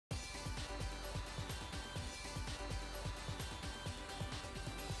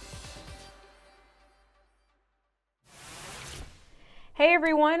Hey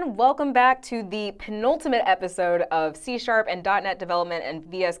everyone, welcome back to the penultimate episode of C# and .NET development and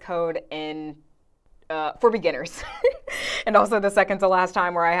VS Code for beginners. And also the second to last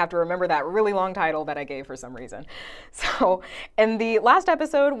time where I have to remember that really long title that I gave for some reason. So in the last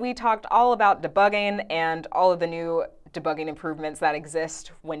episode, we talked all about debugging and all of the new debugging improvements that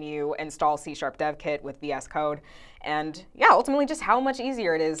exist when you install C# Dev Kit with VS Code. And yeah, ultimately just how much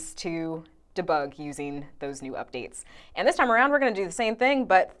easier it is to debug using those new updates. And this time around, we're going to do the same thing,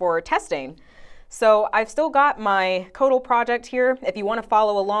 but for testing. So I've still got my Codal project here. If you want to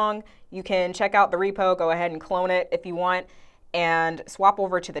follow along, you can check out the repo, go ahead and clone it if you want, and swap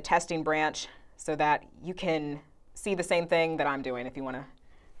over to the testing branch so that you can see the same thing that I'm doing if you want to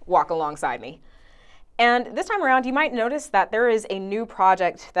walk alongside me. And this time around, you might notice that there is a new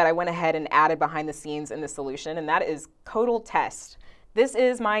project that I went ahead and added behind the scenes in the solution, and that is Codal Test. This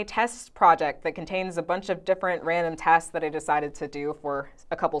is my test project that contains a bunch of different random tests that I decided to do for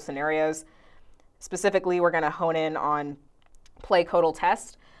a couple scenarios. Specifically, we're going to hone in on play Codal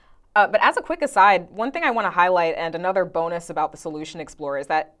Test. But as a quick aside, one thing I want to highlight and another bonus about the Solution Explorer is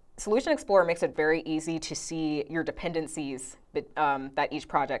that Solution Explorer makes it very easy to see your dependencies that each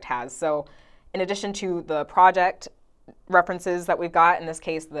project has. So in addition to the project references that we've got, in this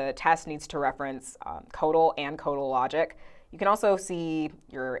case, the test needs to reference Codal and Codal logic. You can also see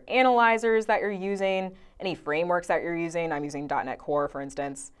your analyzers that you're using, any frameworks that you're using. I'm using .NET Core, for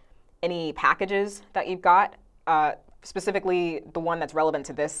instance. Any packages that you've got. Specifically, the one that's relevant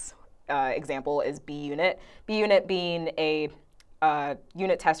to this example is bunit. Bunit being a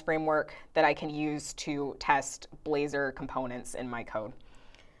unit test framework that I can use to test Blazor components in my code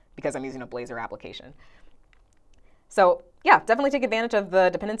because I'm using a Blazor application. So yeah, definitely take advantage of the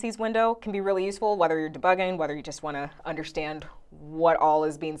dependencies window. Can be really useful, whether you're debugging, whether you just want to understand what all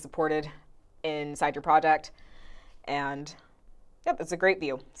is being supported inside your project. And yep, it's a great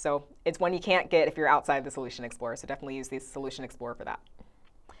view. So it's one you can't get if you're outside the Solution Explorer. So definitely use the Solution Explorer for that.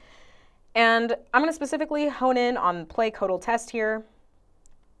 And I'm going to specifically hone in on play Codal Test here.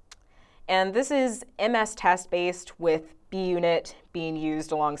 And this is MS test based with bunit being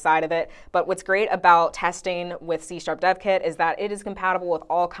used alongside of it. But what's great about testing with C# Dev Kit is that it is compatible with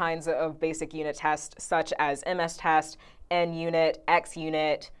all kinds of basic unit tests, such as MS test, NUnit,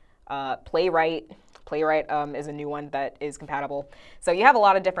 XUnit, Playwright. Playwright is a new one that is compatible. So you have a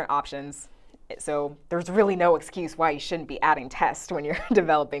lot of different options. So there's really no excuse why you shouldn't be adding tests when you're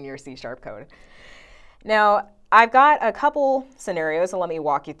developing your C# code. Now, I've got a couple scenarios, so let me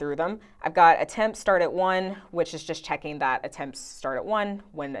walk you through them. I've got attempt start at 1, which is just checking that attempts start at 1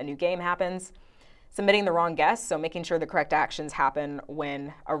 when a new game happens. Submitting the wrong guess, so making sure the correct actions happen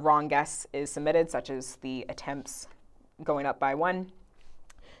when a wrong guess is submitted, such as the attempts going up by 1.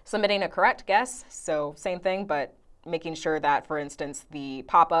 Submitting a correct guess, so same thing, but making sure that, for instance, the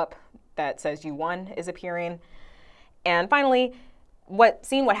pop-up that says you won is appearing. And finally,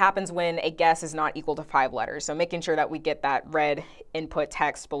 seeing what happens when a guess is not equal to 5 letters. So making sure that we get that red input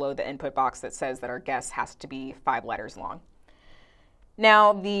text below the input box that says that our guess has to be 5 letters long.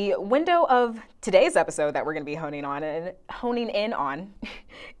 Now, the window of today's episode that we're going to be honing in on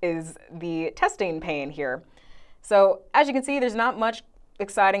is the testing pane here. So as you can see, there's not much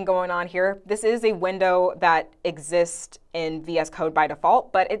exciting going on here. This is a window that exists in VS Code by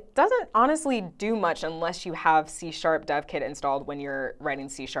default, but it doesn't honestly do much unless you have C# Dev Kit installed when you're writing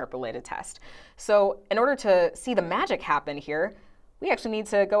C# related tests. So in order to see the magic happen here, we actually need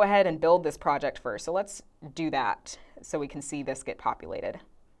to go ahead and build this project first. So let's do that so we can see this get populated.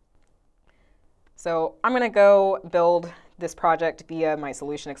 So I'm going to go build this project via my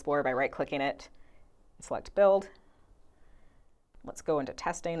Solution Explorer by right-clicking it, select Build. Let's go into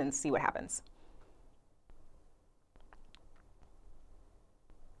testing and see what happens.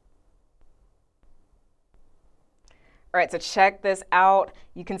 All right, so check this out.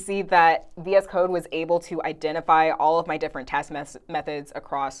 You can see that VS Code was able to identify all of my different test methods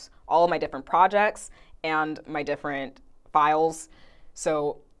across all of my different projects and my different files.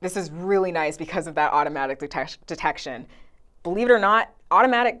 So this is really nice because of that automatic detection. Believe it or not,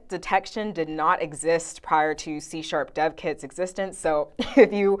 automatic detection did not exist prior to C# Dev Kit's existence. So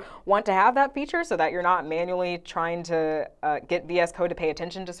if you want to have that feature so that you're not manually trying to get VS Code to pay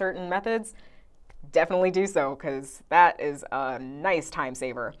attention to certain methods, definitely do so, because that is a nice time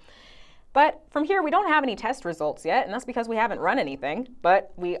saver. But from here, we don't have any test results yet, and that's because we haven't run anything.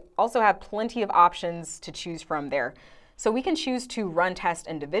 But we also have plenty of options to choose from there. So we can choose to run tests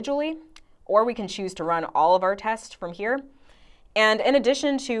individually, or we can choose to run all of our tests from here. And in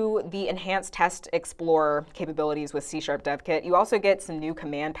addition to the enhanced test explorer capabilities with C# Dev Kit, you also get some new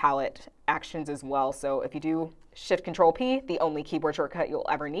command palette actions as well. So if you do Shift Control P, the only keyboard shortcut you'll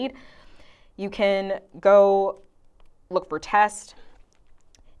ever need, you can go look for test,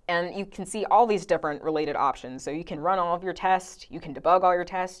 and you can see all these different related options. So you can run all of your tests, you can debug all your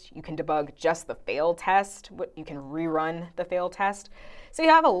tests, you can debug just the failed test, you can rerun the failed test. So you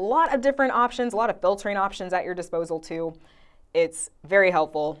have a lot of different options, a lot of filtering options at your disposal too. It's very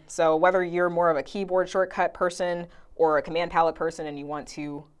helpful. So whether you're more of a keyboard shortcut person or a command palette person and you want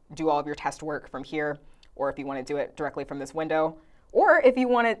to do all of your test work from here, or if you want to do it directly from this window, or if you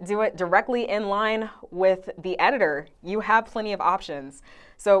want to do it directly in line with the editor, you have plenty of options.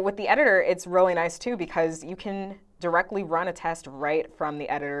 So with the editor, it's really nice too, because you can directly run a test right from the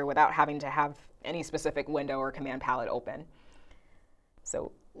editor without having to have any specific window or command palette open.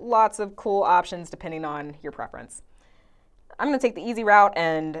 So lots of cool options depending on your preference. I'm going to take the easy route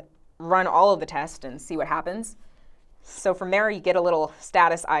and run all of the tests and see what happens. So from there, you get a little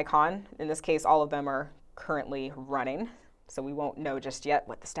status icon. In this case, all of them are currently running. So we won't know just yet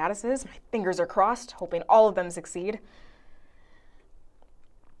what the status is. My fingers are crossed, hoping all of them succeed.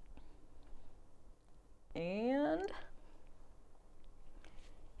 And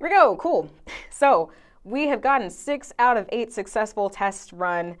here we go, cool. So we have gotten 6 out of 8 successful tests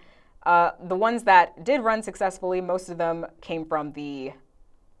run. The ones that did run successfully, most of them came from the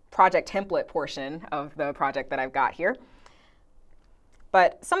project template portion of the project that I've got here.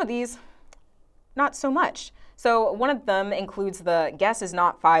 But some of these, not so much. So one of them includes the guess is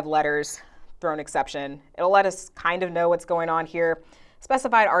not 5 letters thrown exception. It'll let us kind of know what's going on here.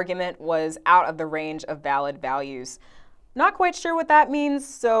 Specified argument was out of the range of valid values. Not quite sure what that means,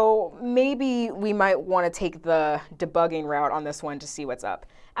 so maybe we might want to take the debugging route on this one to see what's up.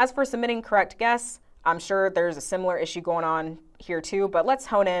 As for submitting correct guess, I'm sure there's a similar issue going on here too, but let's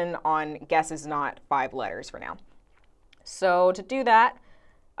hone in on guess is not 5 letters for now. So to do that,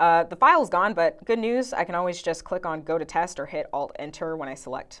 the file's gone, but good news, I can always just click on Go to Test or hit Alt-Enter when I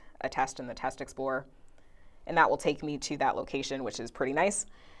select a test in the Test Explorer, and that will take me to that location, which is pretty nice.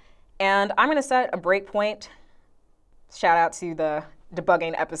 And I'm going to set a breakpoint. Shout out to the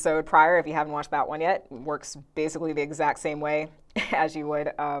debugging episode prior if you haven't watched that one yet. It works basically the exact same way as you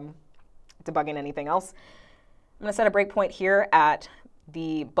would debugging anything else. I'm going to set a breakpoint here at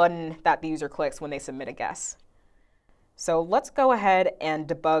the button that the user clicks when they submit a guess. So let's go ahead and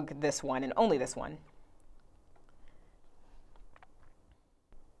debug this one, and only this one.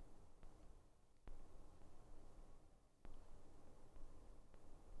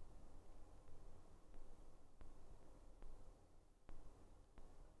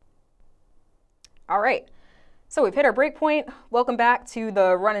 All right, so we've hit our breakpoint. Welcome back to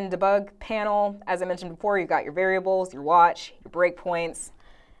the Run and Debug panel. As I mentioned before, you've got your variables, your watch, your breakpoints.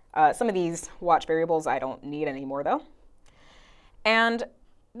 Some of these watch variables I don't need anymore though. And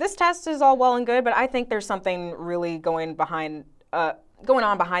this test is all well and good, but I think there's something really going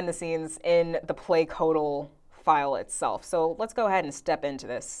on behind the scenes in the playcodal file itself. So let's go ahead and step into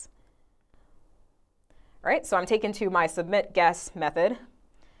this. All right, so I'm taken to my submit guess method.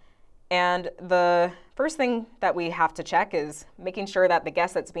 And the first thing that we have to check is making sure that the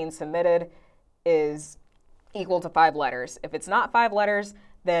guess that's being submitted is equal to 5 letters. If it's not 5 letters,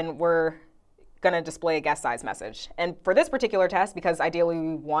 then we're going to display a guess size message. And for this particular test, because ideally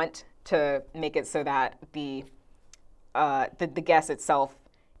we want to make it so that the guess itself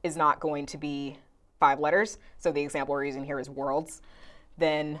is not going to be 5 letters, so the example we're using here is worlds,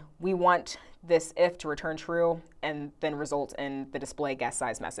 then we want this if to return true and then result in the display guess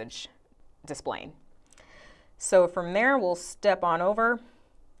size message displaying. So from there, we'll step on over,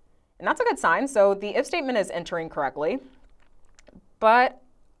 and that's a good sign. So the if statement is entering correctly, but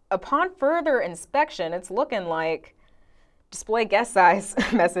upon further inspection, it's looking like display guess size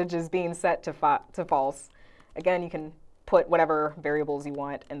message is being set to false. Again, you can put whatever variables you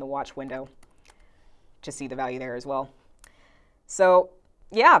want in the watch window to see the value there as well. So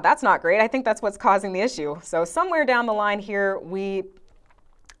yeah, that's not great. I think that's what's causing the issue. So somewhere down the line here, we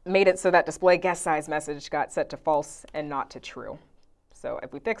made it so that display guess size message got set to false and not to true. So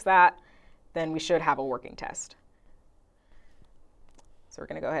if we fix that, then we should have a working test. So we're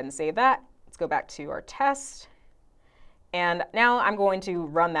going to go ahead and save that. Let's go back to our test. And now I'm going to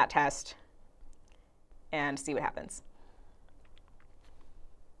run that test and see what happens.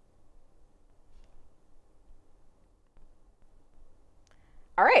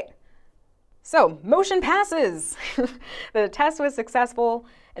 All right, so motion passes. The test was successful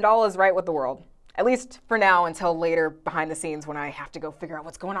and all is right with the world. At least for now, until later behind the scenes when I have to go figure out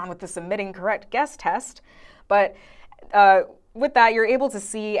what's going on with the submitting correct guess test. But with that, you're able to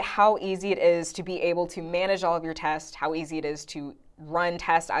see how easy it is to be able to manage all of your tests, how easy it is to run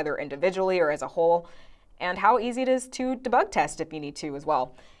tests either individually or as a whole, and how easy it is to debug test if you need to as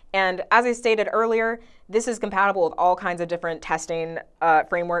well. And as I stated earlier, this is compatible with all kinds of different testing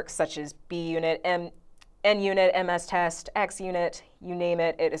frameworks such as BUnit, NUnit, MS Test, XUnit, you name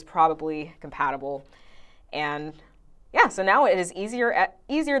it, it is probably compatible. And yeah, so now it is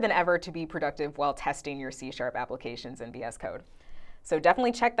easier than ever to be productive while testing your C# applications in VS Code. So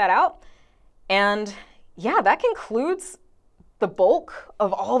definitely check that out. And yeah, that concludes the bulk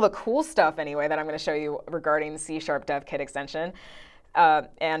of all the cool stuff anyway that I'm going to show you regarding C# Dev Kit extension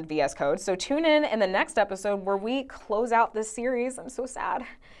and VS Code. So tune in the next episode where we close out this series. I'm so sad.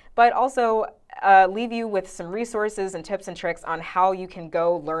 But also leave you with some resources and tips and tricks on how you can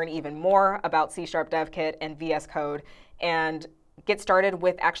go learn even more about C# Dev Kit and VS Code and get started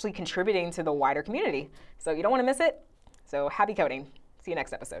with actually contributing to the wider community. So you don't want to miss it. So happy coding. See you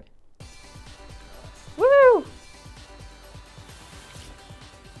next episode.